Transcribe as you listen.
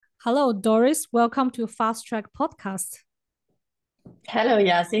Hello, Doris. Welcome to Fast Track Podcast. Hello,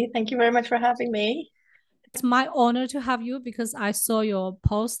 Yasi. Thank you very much for having me. It's my honor to have you because I saw your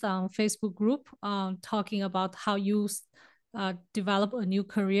post on Facebook group talking about how you develop a new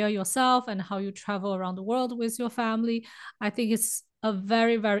career yourself and how you travel around the world with your family. I think it's a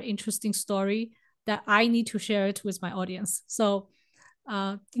very, very interesting story that I need to share it with my audience. So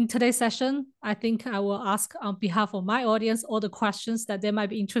in today's session, I think I will ask on behalf of my audience all the questions that they might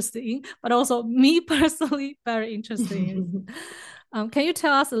be interested in, but also me personally very interested in. Can you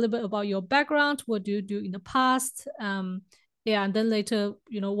tell us a little bit about your background? What do you do in the past? Yeah, and then later,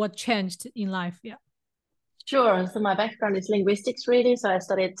 what changed in life? Yeah. Sure. So my background is linguistics, really. So I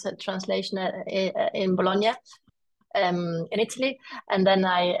studied translation in Bologna, in Italy, and then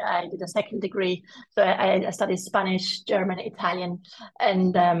I did a second degree. So I studied Spanish, German, Italian,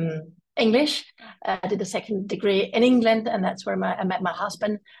 and English. I did a second degree in England, and that's where I met my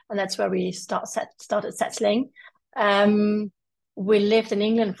husband, and that's where we started settling. Um, we lived in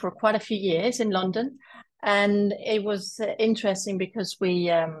England for quite a few years in London, and it was interesting because we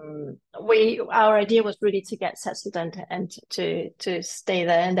our idea was really to get settled and to stay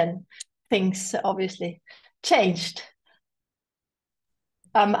there, and then things obviously changed.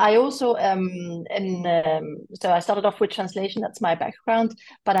 I also so I started off with translation. That's my background,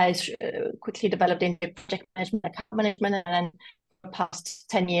 but I quickly developed into project management, account management, and then for the past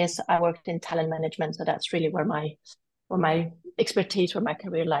 10 years I worked in talent management. So that's really where my expertise, where my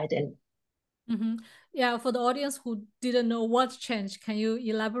career lied in. Mm-hmm. Yeah, for the audience who didn't know what changed, can you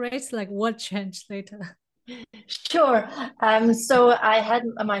elaborate like what changed later? Sure. So I had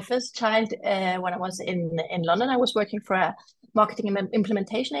my first child when I was in London. I was working for a marketing and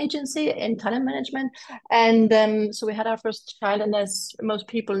implementation agency in talent management, and so we had our first child. And as most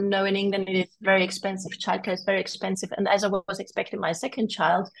people know, in England, it is very expensive. Childcare is very expensive, and as I was expecting my second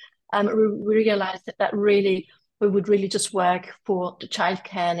child, we realized that really we would really just work for the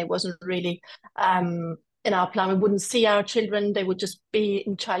childcare, and it wasn't really in our plan. We wouldn't see our children; they would just be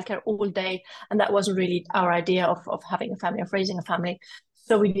in childcare all day, and that wasn't really our idea of having a family, of raising a family.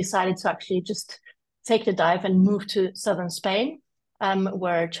 So we decided to actually just take the dive and move to southern Spain,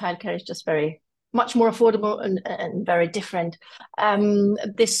 where childcare is just very much more affordable and very different.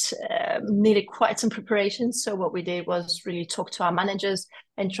 This needed quite some preparation. So what we did was really talk to our managers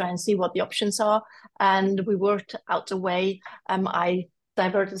and try and see what the options are. And we worked out a way. I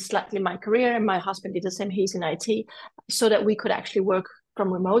diverted slightly my career, and my husband did the same. He's in IT, so that we could actually work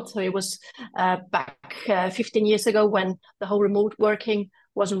from remote. So it was back 15 years ago when the whole remote working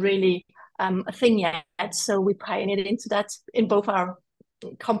wasn't really a thing yet. So we pioneered into that in both our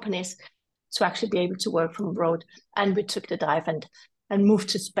companies to actually be able to work from abroad. And we took the dive and moved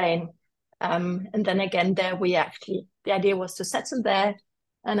to Spain. And then again, there the idea was to settle there.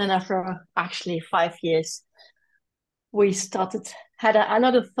 And then after actually 5 years, we had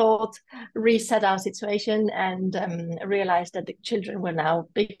another thought, reset our situation, and realized that the children were now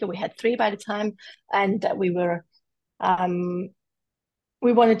bigger. We had three by the time, and that we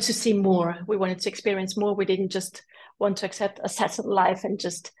wanted to see more. We wanted to experience more. We didn't just want to accept a settled life and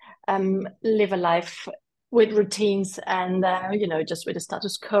just live a life with routines and just with the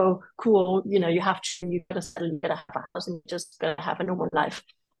status quo. Cool, you have to, you gotta settle, you gotta have a house, and you just gotta have a normal life.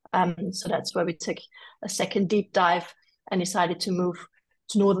 So that's where we took a second deep dive and decided to move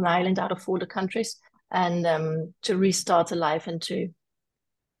to Northern Ireland out of all the countries, and to restart a life and to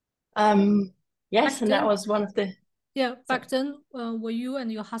yes, Back and that then, was one of the yeah, sorry. back then, were you and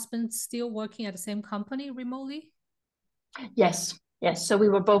your husband still working at the same company remotely? Yes, yes. So we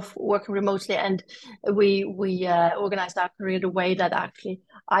were both working remotely, and we organized our career the way that actually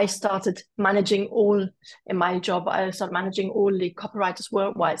I started managing all in my job. I started managing all the copywriters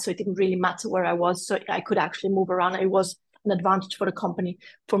worldwide, so it didn't really matter where I was. So I could actually move around. It was an advantage for the company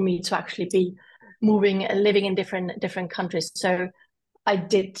for me to actually be moving and living in different countries. So I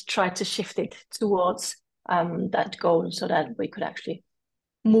did try to shift it towards that goal so that we could actually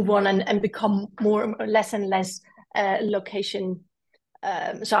move on and become more less and less location.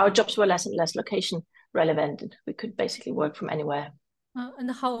 So our jobs were less and less location relevant. We could basically work from anywhere. And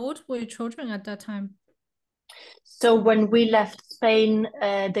how old were your children at that time? So when we left Spain,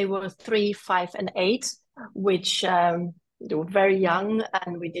 they were 3, 5, and 8, which they were very young,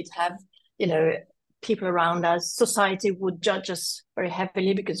 and we did have, you know, people around us. Society would judge us very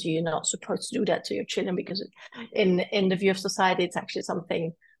heavily because you're not supposed to do that to your children, because in the view of society, it's actually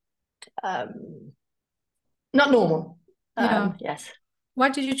something um, not normal. Yeah. Yes. Why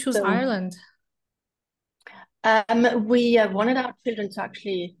did you choose So Ireland? we wanted our children to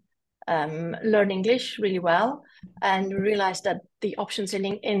actually learn English really well, and realized that the options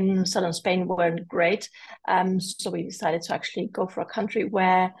in southern Spain weren't great. So we decided to actually go for a country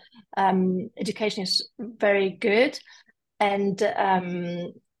where education is very good, and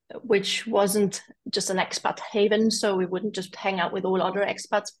which wasn't just an expat haven. So we wouldn't just hang out with all other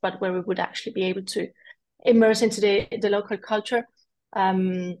expats, but where we would actually be able to immerse into the local culture.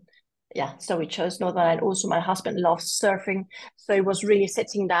 Yeah, so we chose Northern Ireland. Also, my husband loves surfing, so it was really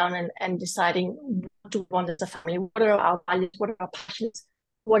sitting down and deciding what do we want as a family, what are our values, what are our passions,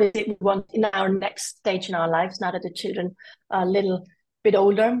 what is it we want in our next stage in our lives now that the children are a little bit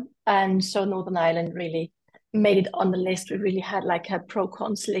older. And so Northern Ireland really made it on the list. We really had like a pro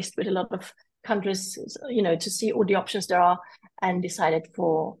cons list with a lot of countries, to see all the options there are, and decided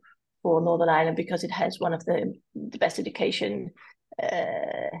for Northern Ireland because it has one of the best education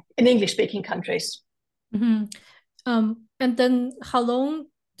in English-speaking countries. Mm-hmm. And then how long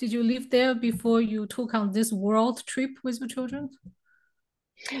did you live there before you took on this world trip with your children?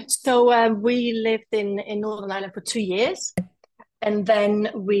 So we lived in Northern Ireland for 2 years, and then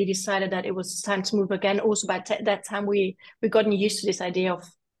we decided that it was time to move again. Also, by that time, we gotten used to this idea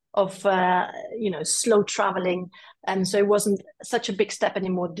of slow traveling, and so it wasn't such a big step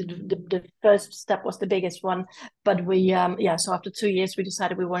anymore. The first step was the biggest one, but so after 2 years, we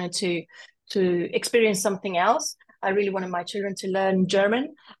decided we wanted to experience something else. I really wanted my children to learn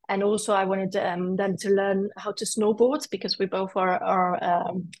German, and also I wanted them to learn how to snowboard because we both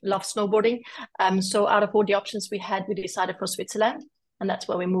love snowboarding. So out of all the options we had, we decided for Switzerland, and that's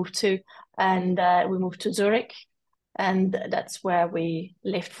where we moved to. And we moved to Zurich, and that's where we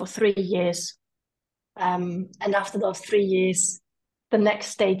lived for 3 years. And after those 3 years, the next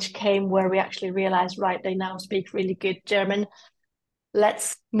stage came where we actually realized, right, they now speak really good German.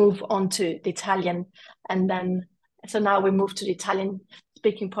 Let's move on to the Italian. And then, so now we moved to the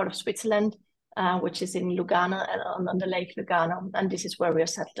Italian-speaking part of Switzerland, which is in Lugano, on the Lake Lugano. And this is where we are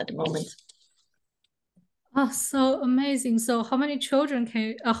settled at the moment. Oh, so amazing. So how many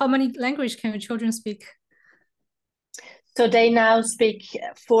language can your children speak? So they now speak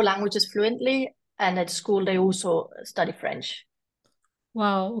 4 languages fluently, and at school they also study French.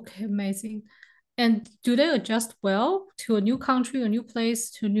 Wow, okay, amazing. And do they adjust well to a new country, a new place,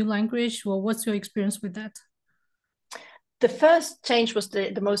 to a new language, or what's your experience with that? The first change was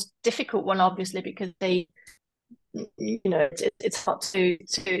the most difficult one, obviously, because it's hard to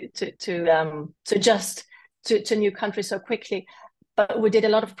adjust to a new country so quickly. But we did a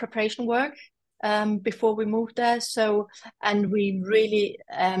lot of preparation work before we moved there. And we really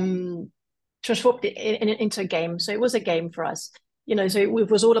transformed it into a game. So it was a game for us. So it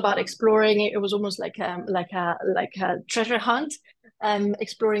was all about exploring. It was almost like a treasure hunt,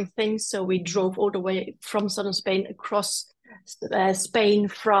 exploring things. So we drove all the way from southern Spain across Spain,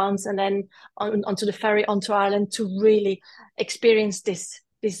 France, and then onto the ferry onto Ireland to really experience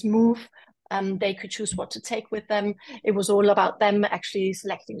this move. They could choose what to take with them. It was all about them actually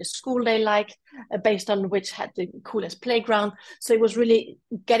selecting the school they liked, based on which had the coolest playground. So it was really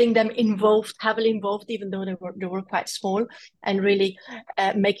getting them involved, heavily involved, even though they were quite small, and really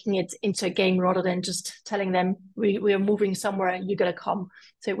making it into a game rather than just telling them we are moving somewhere, you gotta come.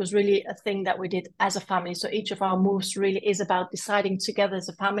 So it was really a thing that we did as a family. So each of our moves really is about deciding together as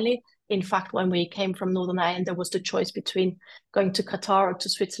a family. In fact, when we came from Northern Ireland, there was the choice between going to Qatar or to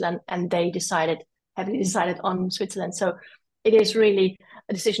Switzerland, and they heavily decided on Switzerland. So it is really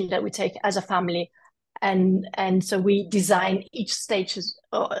a decision that we take as a family, and so we design each stage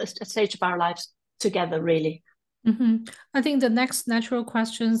of our lives together, really. Mm-hmm. I think the next natural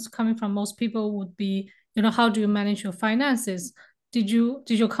questions coming from most people would be, how do you manage your finances? Did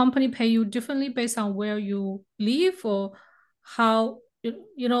your company pay you differently based on where you live, or how,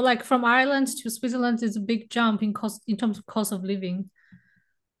 like from Ireland to Switzerland is a big jump in cost, in terms of cost of living?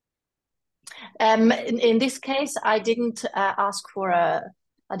 In this case, I didn't ask for a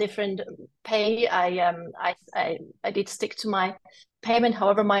different pay. I did stick to my payment.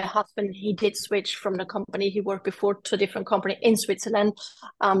 However, my husband, he did switch from the company he worked before to a different company in Switzerland,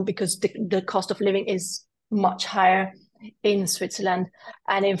 because the cost of living is much higher in Switzerland.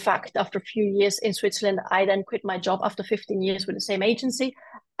 And in fact, after a few years in Switzerland, I then quit my job after 15 years with the same agency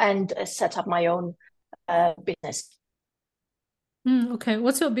and set up my own business. Okay,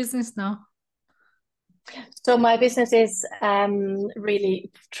 what's your business now? So my business is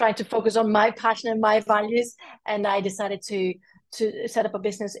really trying to focus on my passion and my values, and I decided to set up a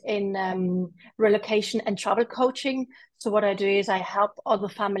business in relocation and travel coaching. So what I do is I help other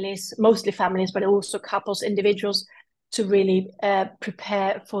families, mostly families, but also couples, individuals, to really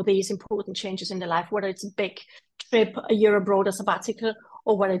prepare for these important changes in their life, whether it's a big trip, a year abroad, a sabbatical,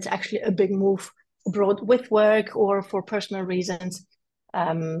 or whether it's actually a big move abroad with work or for personal reasons,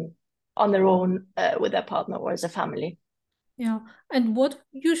 on their own, with their partner or as a family. Yeah. And what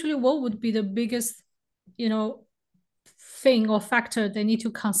would be the biggest, you know, thing or factor they need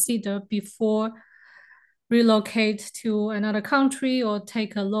to consider before relocate to another country or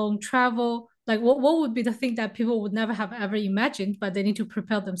take a long travel? Like what would be the thing that people would never have ever imagined, but they need to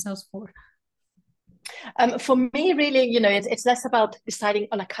prepare themselves for? For me, really, it's less about deciding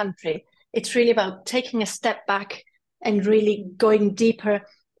on a country. It's really about taking a step back and really going deeper,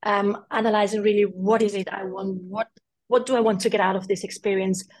 analyzing really what is it I want, what do I want to get out of this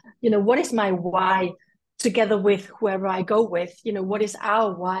experience? What is my why, together with whoever I go with? What is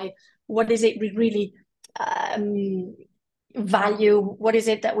our why? What is it we really value? What is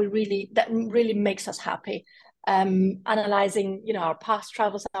it that really makes us happy? Analyzing our past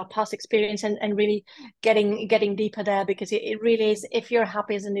travels, our past experience, and really getting deeper there, because it really is, if you're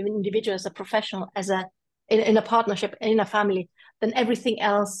happy as an individual, as a professional, in a partnership, in a family, then everything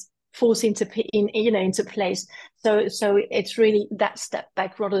else falls into place. So it's really that step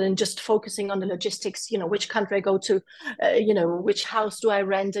back, rather than just focusing on the logistics, which country I go to, which house do I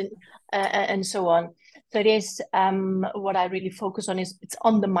rent, and so on. So it is, what I really focus on is, it's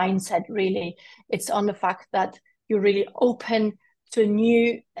on the mindset, really. It's on the fact that you're really open to a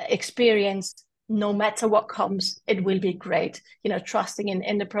new experience. No matter what comes, it will be great. Trusting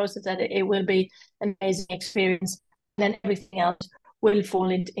in the process, that it will be an amazing experience. And then everything else will fall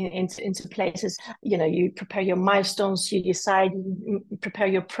into places. You prepare your milestones, you decide, you prepare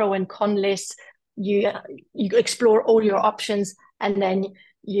your pro and con list, you explore all your options, and then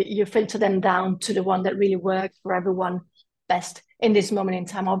you filter them down to the one that really works for everyone best in this moment in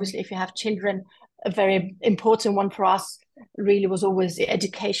time. Obviously, if you have children, a very important one for us really was always the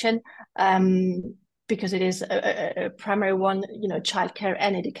education, because it is a primary one, childcare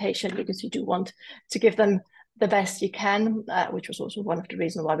and education, because you do want to give them the best you can, which was also one of the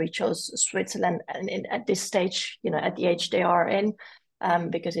reasons why we chose Switzerland and at this stage, at the age they are in,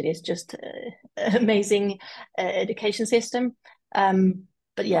 because it is just an amazing education system.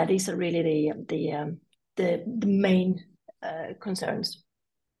 But yeah, these are really the main concerns.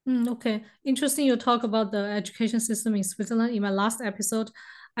 Okay, interesting. You talk about the education system in Switzerland. In my last episode,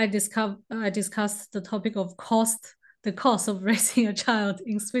 I discussed the topic of the cost of raising a child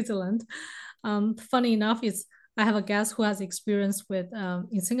in Switzerland. Funny enough, I have a guest who has experience with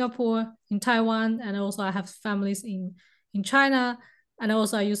in Singapore, in Taiwan, and also I have families in China, and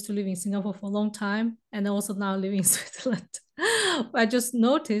also I used to live in Singapore for a long time, and also now living in Switzerland. I just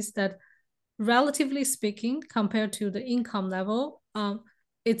noticed that, relatively speaking, compared to the income level,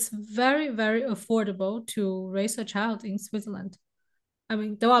 it's very, very affordable to raise a child in Switzerland. I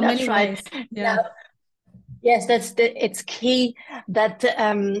mean, there are many That's right. ways. Yeah. Now, yes, it's key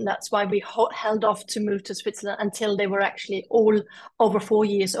that's why we held off to move to Switzerland until they were actually all over 4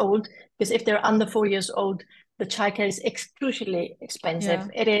 years old. Because if they're under 4 years old, the childcare is excruciatingly expensive.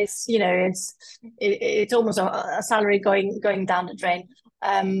 Yeah. It is, it's almost a salary going down the drain.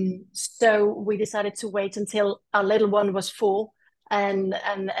 So we decided to wait until our little one was 4, and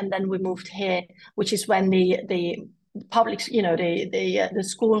then we moved here, which is when the public, the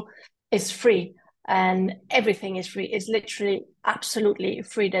school is free, and everything is free. It's literally absolutely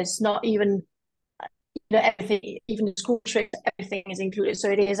free. There's not even everything, even the school trips, everything is included. So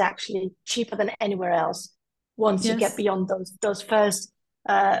it is actually cheaper than anywhere else once you get Yes, beyond those first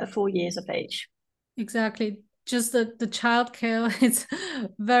 4 years of age. exactly. Just the childcare is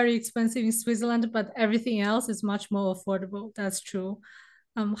very expensive in Switzerland, but everything else is much more affordable. That's true.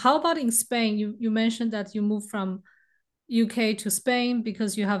 How about in Spain? You mentioned that you moved from UK to Spain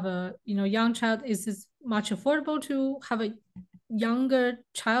because you have a young child. Is it much affordable to have a younger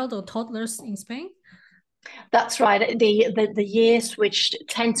child or toddlers in Spain? That's right. The years which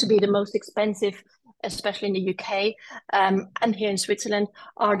tend to be the most expensive, especially in the UK, and here in Switzerland,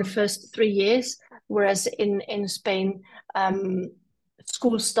 are the first 3 years, whereas in Spain,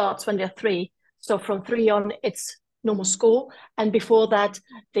 school starts when they're 3. So from 3 on, it's normal school, and before that,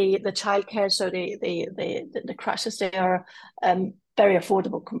 the childcare, so the crashes, they are very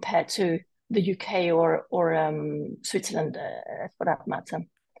affordable compared to the UK or Switzerland, for that matter.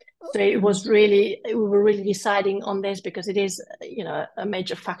 So we were really deciding on this because it is, a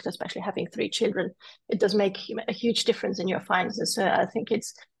major factor, especially having 3 children. It does make a huge difference in your finances. So I think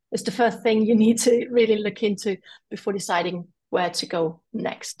it's the first thing you need to really look into before deciding where to go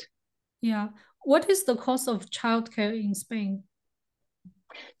next. Yeah. What is the cost of childcare in Spain?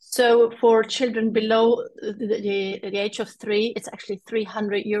 So for children below the age of 3, it's actually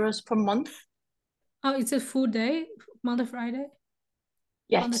 €300 per month. Oh, it's a full day, Monday, Friday?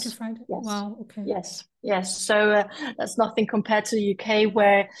 Monday to Yes, Friday. yes, Wow. Okay. yes. So that's nothing compared to the UK,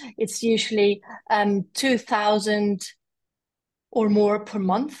 where it's usually 2,000 or more per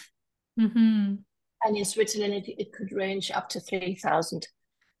month. Mm-hmm. And in Switzerland, it could range up to 3,000,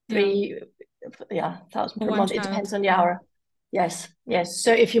 Yeah. yeah, thousand For per one month. It child. depends on the Yeah. hour. Yes, yes.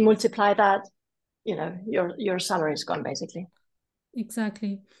 So if you multiply that, your salary is gone basically.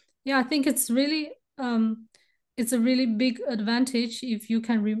 Exactly. Yeah, I think it's a really big advantage if you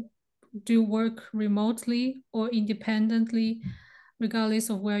can do work remotely or independently, regardless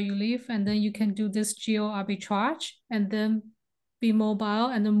of where you live, and then you can do this geo arbitrage and then be mobile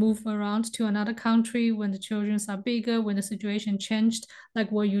and then move around to another country when the children are bigger, when the situation changed,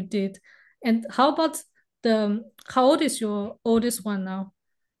 like what you did. And how about how old is your oldest one now?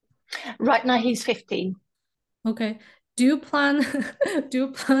 Right now, he's 15. Okay. Do you plan do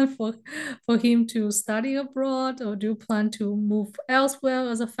you plan for him to study abroad, or do you plan to move elsewhere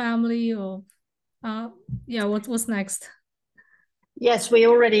as a family, or uh yeah, what's next? Yes, we're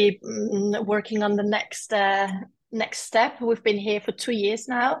already working on the next step. We've been here for 2 years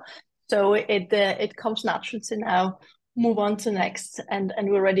now, so it comes natural to now move on to next, and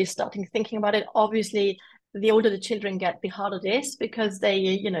we're already starting thinking about it. Obviously, the older the children get, the harder it is because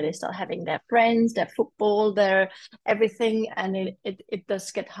they start having their friends, their football, their everything, and it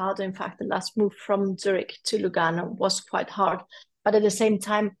does get harder. In fact, the last move from Zurich to Lugano was quite hard, but at the same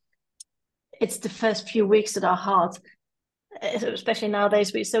time, it's the first few weeks that are hard, especially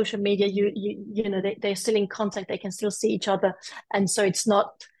nowadays with social media. They're still in contact, they can still see each other, and so it's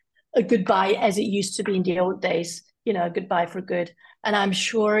not a goodbye as it used to be in the old days, a goodbye for good. And I'm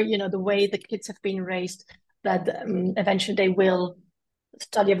sure, the way the kids have been raised, that eventually they will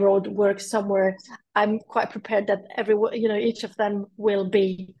study abroad, work somewhere. I'm quite prepared that everyone, each of them will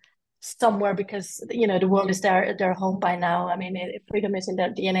be somewhere, because the world is their home by now. I mean, freedom is in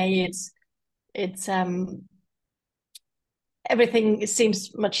their DNA. It's everything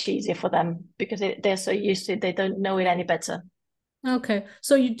seems much easier for them because they're so used to it. They don't know it any better. Okay.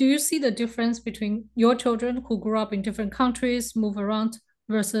 So do you see the difference between your children who grew up in different countries, move around,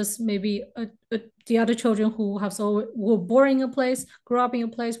 versus maybe the other children who were born in a place, grew up in a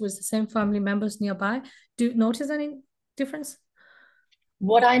place with the same family members nearby? Do you notice any difference?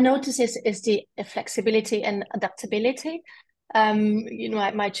 What I notice is the flexibility and adaptability.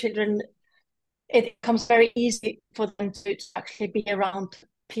 My children, it comes very easy for them to actually be around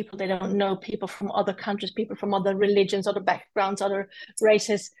people they don't know, people from other countries, people from other religions, other backgrounds, other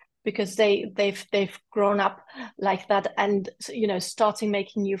races, because they've grown up like that. And starting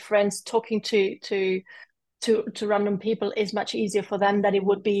making new friends, talking to random people is much easier for them than it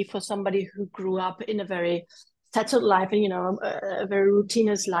would be for somebody who grew up in a very settled life, and a very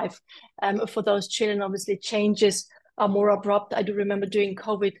routinous life. For those children, obviously changes are more abrupt. I do remember during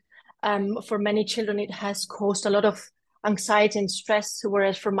COVID, for many children it has caused a lot of anxiety and stress,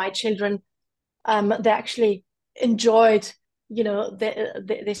 whereas for my children, they actually enjoyed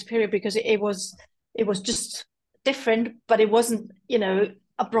this period, because it was just different, but it wasn't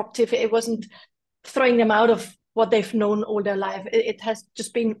abruptive. It wasn't throwing them out of what they've known all their life. It has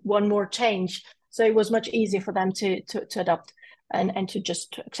just been one more change. So it was much easier for them to adapt, and to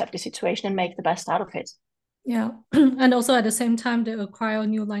just accept the situation and make the best out of it. Yeah. And also at the same time, they acquire a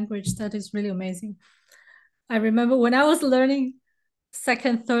new language that is really amazing. I remember when I was learning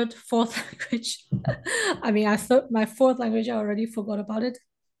second, third, fourth language. I mean, I thought my fourth language, I already forgot about it.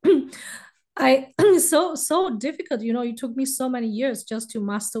 I so difficult. It took me so many years just to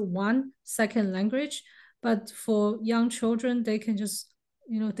master one second language. But for young children, they can just,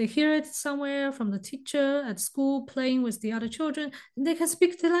 they hear it somewhere from the teacher at school playing with the other children, and they can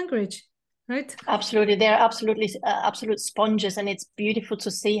speak the language, right? Absolutely, they're absolutely absolute sponges, and it's beautiful to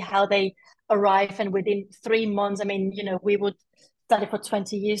see how they arrive. And within 3 months, I mean, we would study for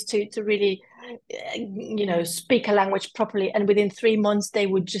 20 years to really, speak a language properly. And within 3 months, they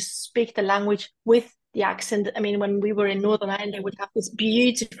would just speak the language with the accent. I mean, when we were in Northern Ireland, they would have this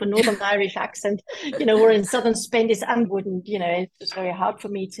beautiful Northern Irish accent. We're in Southern Spain, this and wouldn't. It's just very hard for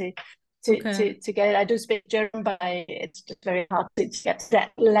me to to Okay. to to get it. I do speak German, but it's just very hard to get to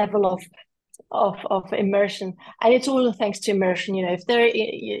that level of immersion. And it's all thanks to immersion. If they're,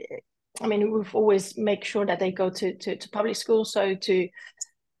 I mean, we've always make sure that they go to public school, so to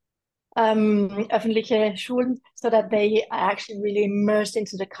öffentliche Schulen, so that they are actually really immersed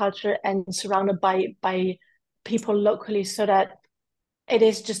into the culture and surrounded by people locally, so that it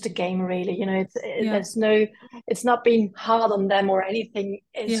is just a game, really. Yeah. It's not being hard on them or anything.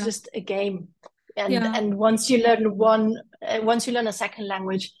 It's Yeah. just a game. and Yeah. and once you learn a second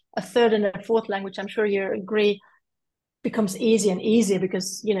language, a third and a fourth language, I'm sure you agree, becomes easier and easier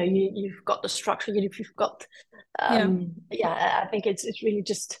because you've got the structure, you've got Yeah. I think it's really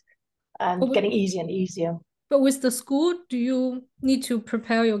just But with, getting easier and easier. but with the school, do you need to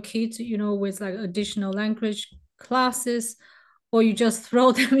prepare your kids, with like additional language classes, or you just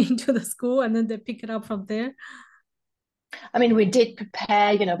throw them into the school and then they pick it up from there? I mean, we did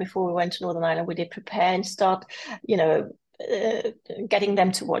prepare, before we went to Northern Ireland, we did prepare and start, you know, uh, getting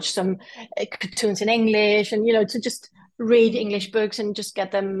them to watch some cartoons in English and, to just read English books and just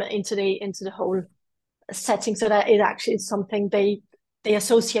get them into the whole setting so that it actually is something they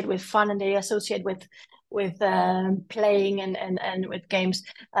associate with fun and they associate with playing and with games.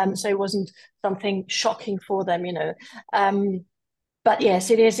 So it wasn't something shocking for them. But yes,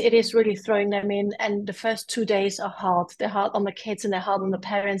 it is really throwing them in, and the first 2 days are hard. They're hard on the kids and they're hard on the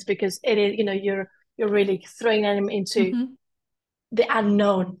parents because it is, you're really throwing them into Mm-hmm. the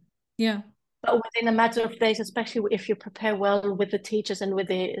unknown. Yeah. But within a matter of days, especially if you prepare well with the teachers and with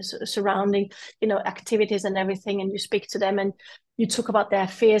the surrounding, activities and everything, and you speak to them and you talk about their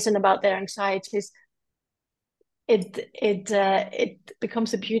fears and about their anxieties, it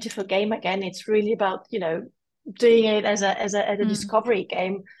becomes a beautiful game again. It's really about doing it as a Mm. discovery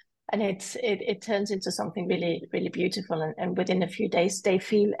game, and it turns into something really really beautiful. And within a few days, they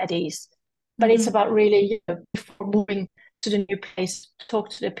feel at ease. But it's Mm-hmm. about really before moving to the new place, talk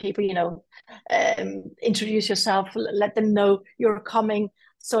to the people. Introduce yourself, let them know you're coming,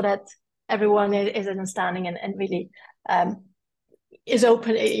 so that everyone is understanding and really is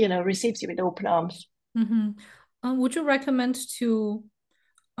open. Receives you with open arms. Mm-hmm. Would you recommend to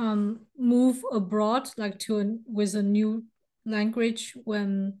move abroad, like with a new language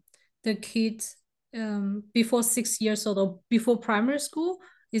when the kids before 6 years old or before primary school?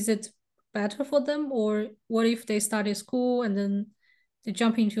 Is it better for them, or what if they started school and then they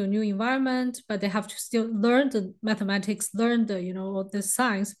jump into a new environment, but they have to still learn the mathematics, learn the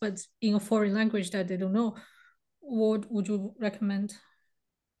science, but in a foreign language that they don't know? What would you recommend?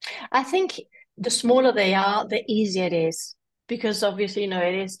 I think the smaller they are, the easier it is because obviously,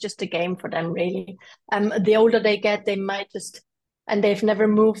 it is just a game for them, really. The older they get, they might just, and they've never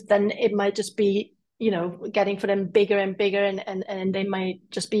moved, then it might just be, getting for them bigger and bigger, and they might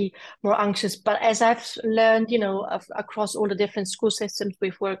just be more anxious. But as I've learned, across all the different school systems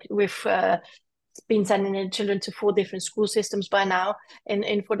we've been sending in children to 4 different school systems by now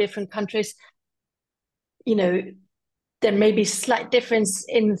in 4 different countries. You know, there may be slight difference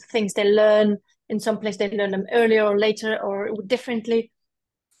in things they learn. In some places they learn them earlier or later or differently,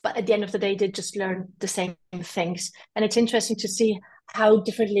 but at the end of the day, they just learn the same things. And it's interesting to see how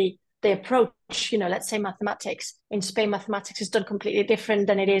differently they approach, let's say mathematics. In Spain, mathematics is done completely different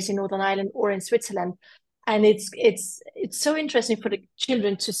than it is in Northern Ireland or in Switzerland. And it's so interesting for the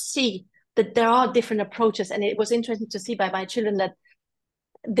children to see that there are different approaches. And it was interesting to see by my children that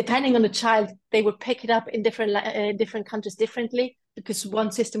depending on the child, they would pick it up in different countries differently because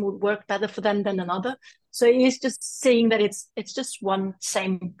one system would work better for them than another. So it is just seeing that it's just one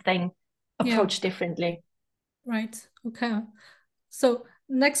same thing Yeah, approached differently. right. Okay. So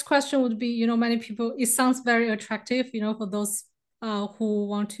next question would be, many people, it sounds very attractive, for those who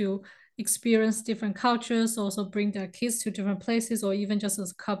want to experience different cultures, also bring their kids to different places, or even just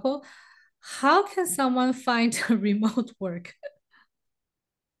as a couple. How can someone find a remote work?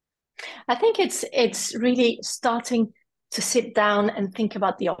 I think it's really starting to sit down and think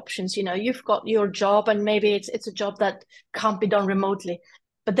about the options. You've got your job, and maybe it's a job that can't be done remotely,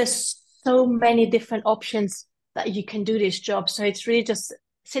 but there's so many different options that you can do this job. So it's really just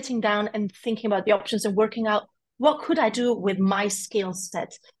sitting down and thinking about the options and working out what could I do with my skill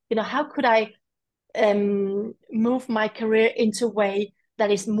set. How could I move my career into a way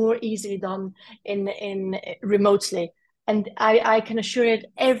that is more easily done in remotely. And I can assure you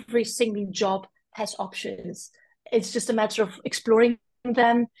every single job has options. It's just a matter of exploring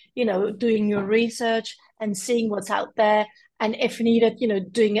them, doing your research and seeing what's out there. And if needed,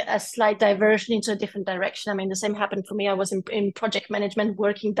 doing a slight diversion into a different direction. I mean, the same happened for me. I was in project management,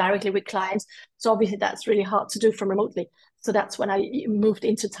 working directly with clients. So obviously that's really hard to do from remotely. So that's when I moved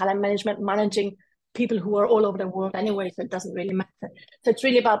into talent management, managing people who are all over the world anyway, so it doesn't really matter. So it's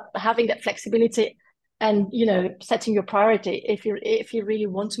really about having that flexibility and setting your priority. If you really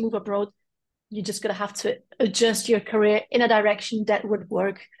want to move abroad, you're just gonna have to adjust your career in a direction that would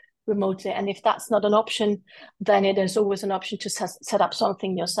work remotely. And if that's not an option, then it is always an option to set up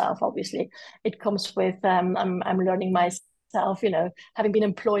something yourself. Obviously, it comes with I'm learning myself. Having been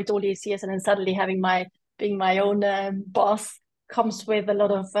employed all these years and then suddenly being my own boss comes with a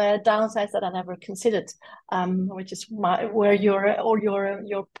lot of downsides that I never considered, which is where all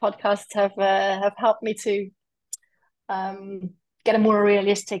your podcasts have helped me to get a more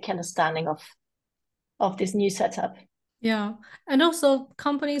realistic understanding of this new setup. Yeah. And also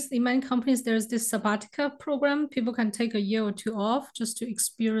in many companies, there's this Sabbatical program. People can take a year or two off just to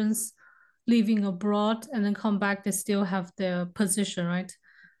experience living abroad and then come back. They still have their position, right?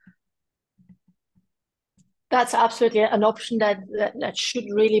 That's absolutely an option that should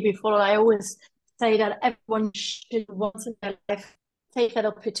really be followed. I always say that everyone should once in their life take that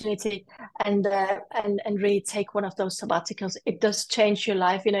opportunity and really take one of those sabbaticals. It does change your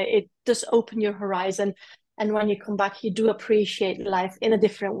life, it does open your horizon. And when you come back, you do appreciate life in a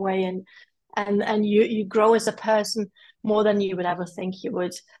different way, and you grow as a person more than you would ever think you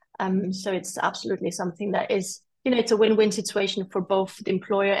would. So it's absolutely something that is, it's a win-win situation for both the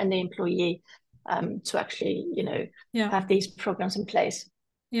employer and the employee, to actually, have these programs in place.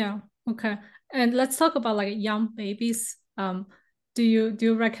 Yeah. Okay. And let's talk about like young babies. Do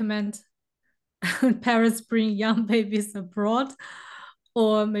you recommend parents bring young babies abroad,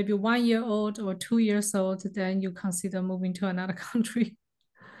 or maybe 1 year old or 2 years old, then you consider moving to another country?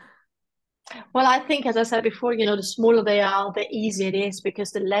 Well, I think, as I said before, the smaller they are, the easier it is,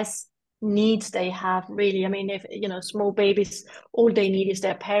 because the less needs they have, really. I mean, if, small babies, all they need is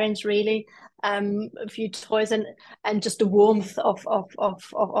their parents, really. A few toys and just the warmth of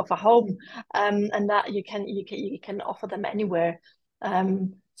a home, and that you can offer them anywhere.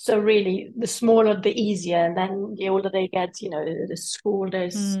 So really, the smaller, the easier, and then the older they get, the school,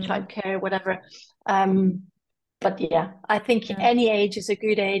 there's childcare, whatever. But yeah, I think any age is a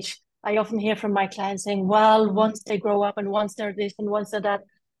good age. I often hear from my clients saying, well, once they grow up and once they're this and once they're that,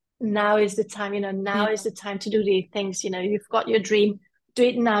 now is the time, now is the time to do these things. You've got your dream, do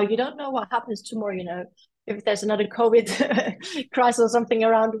it now. You don't know what happens tomorrow, if there's another COVID crisis or something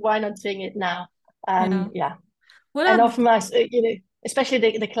around, why not doing it now? Yeah. And often,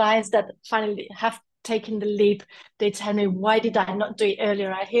 especially the clients that finally have taken the leap, they tell me, why did I not do it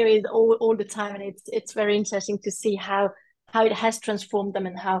earlier? I hear it all the time, and it's very interesting to see how it has transformed them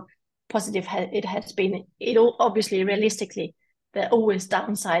and how positive it has been. It all, obviously, realistically, there are always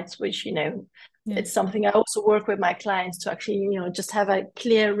downsides, which it's something I also work with my clients to actually just have a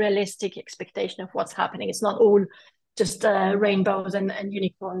clear, realistic expectation of what's happening. It's not all just rainbows and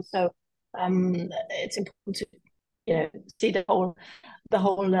unicorns. So it's important to see the whole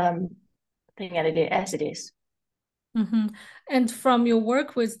thing as it is. Mm-hmm. And from your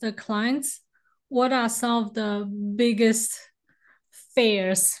work with the clients, what are some of the biggest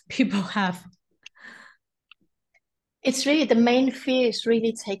fears people have? It's really, the main fear is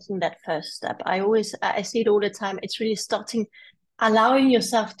really taking that first step. I see it all the time. It's really allowing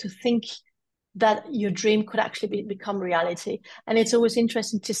yourself to think that your dream could actually become reality. And it's always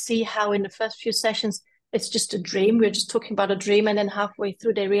interesting to see how in the first few sessions, it's just a dream. We're just talking about a dream. And then halfway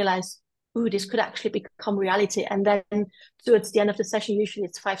through, they realize, ooh, this could actually become reality. And then towards the end of the session, usually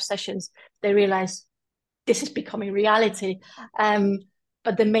it's 5 sessions, they realize this is becoming reality.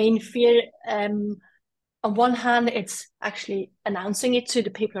 But the main fear, on one hand, it's actually announcing it to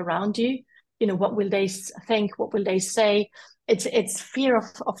the people around you. What will they think? What will they say? It's fear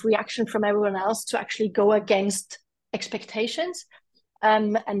of reaction from everyone else to actually go against expectations.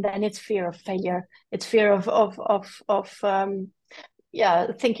 And then it's fear of failure. It's fear of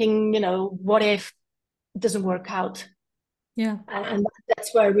thinking, what if it doesn't work out? Yeah. And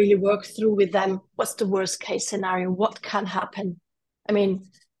that's where I really work through with them. What's the worst case scenario? What can happen? I mean,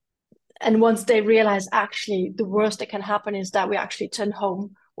 and once they realize actually the worst that can happen is that we actually turn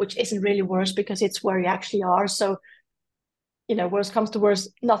home, which isn't really worse because it's where we actually are. So, worst comes to worst,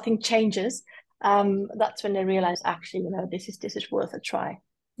 nothing changes. That's when they realize actually, this is worth a try.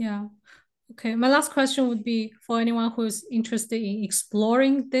 Yeah. Okay. My last question would be for anyone who's interested in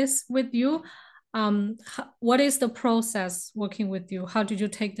exploring this with you. What is the process working with you? How did you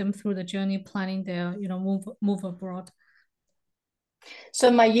take them through the journey planning their, move abroad? So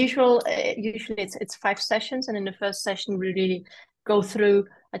my usually it's 5 sessions, and in the first session we really go through.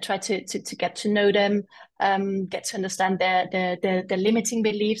 I try to get to know them, get to understand their limiting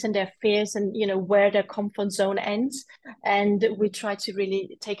beliefs and their fears, and where their comfort zone ends. And we try to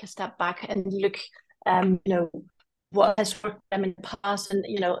really take a step back and look, what has worked for them in the past, and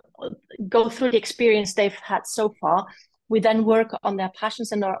go through the experience they've had so far. We then work on their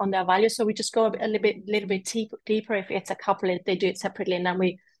passions and on their values. So we just go a little bit deeper. If it's a couple, they do it separately, and then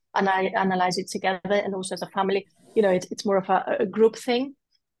we analyze it together. And also as a family, it's more of a group thing.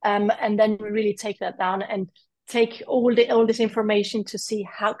 And then we really take that down and take all this information to see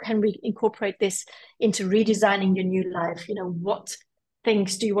how can we incorporate this into redesigning your new life. What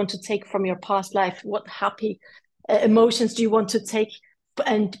things do you want to take from your past life? What happy emotions do you want to take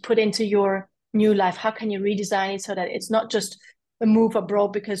and put into your new life? How can you redesign it so that it's not just a move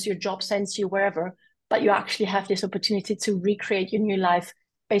abroad because your job sends you wherever, but you actually have this opportunity to recreate your new life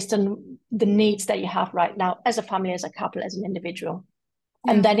based on the needs that you have right now as a family, as a couple, as an individual.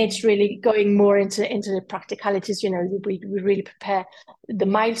 And Yeah. then it's really going more into the practicalities. We really prepare the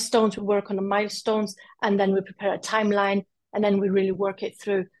milestones, we work on the milestones, and then we prepare a timeline, and then we really work it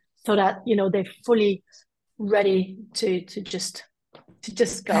through so that they're fully ready to just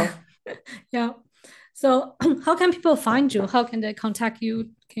go. Yeah. So how can people find you? How can they contact you?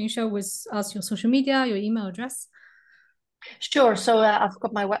 Can you share with us your social media, your email address? Sure. So I've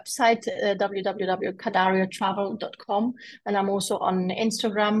got my website, www.cadariotravel.com, and I'm also on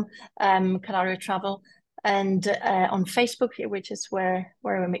Instagram, Cadario Travel, and on Facebook, which is where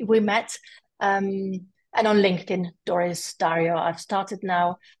we met, and on LinkedIn, Doris Dario. I've started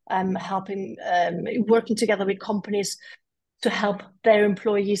now helping, working together with companies to help their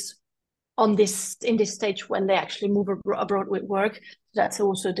employees in this stage when they actually move abroad with work. That's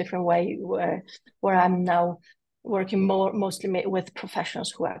also a different way where I'm now working mostly with professionals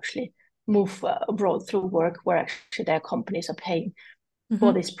who actually move abroad through work, where actually their companies are paying for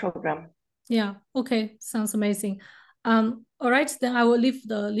Mm-hmm. this program. Yeah. Okay. Sounds amazing. All right, then I will leave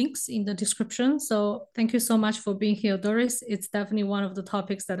the links in the description. So thank you so much for being here, Doris. It's definitely one of the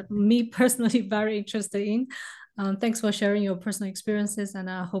topics that me personally very interested in. Thanks for sharing your personal experiences, and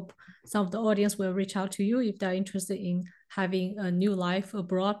I hope some of the audience will reach out to you if they're interested in having a new life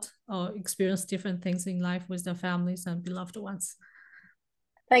abroad or experience different things in life with their families and beloved ones.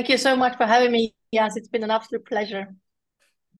 Thank you so much for having me. Yes, it's been an absolute pleasure.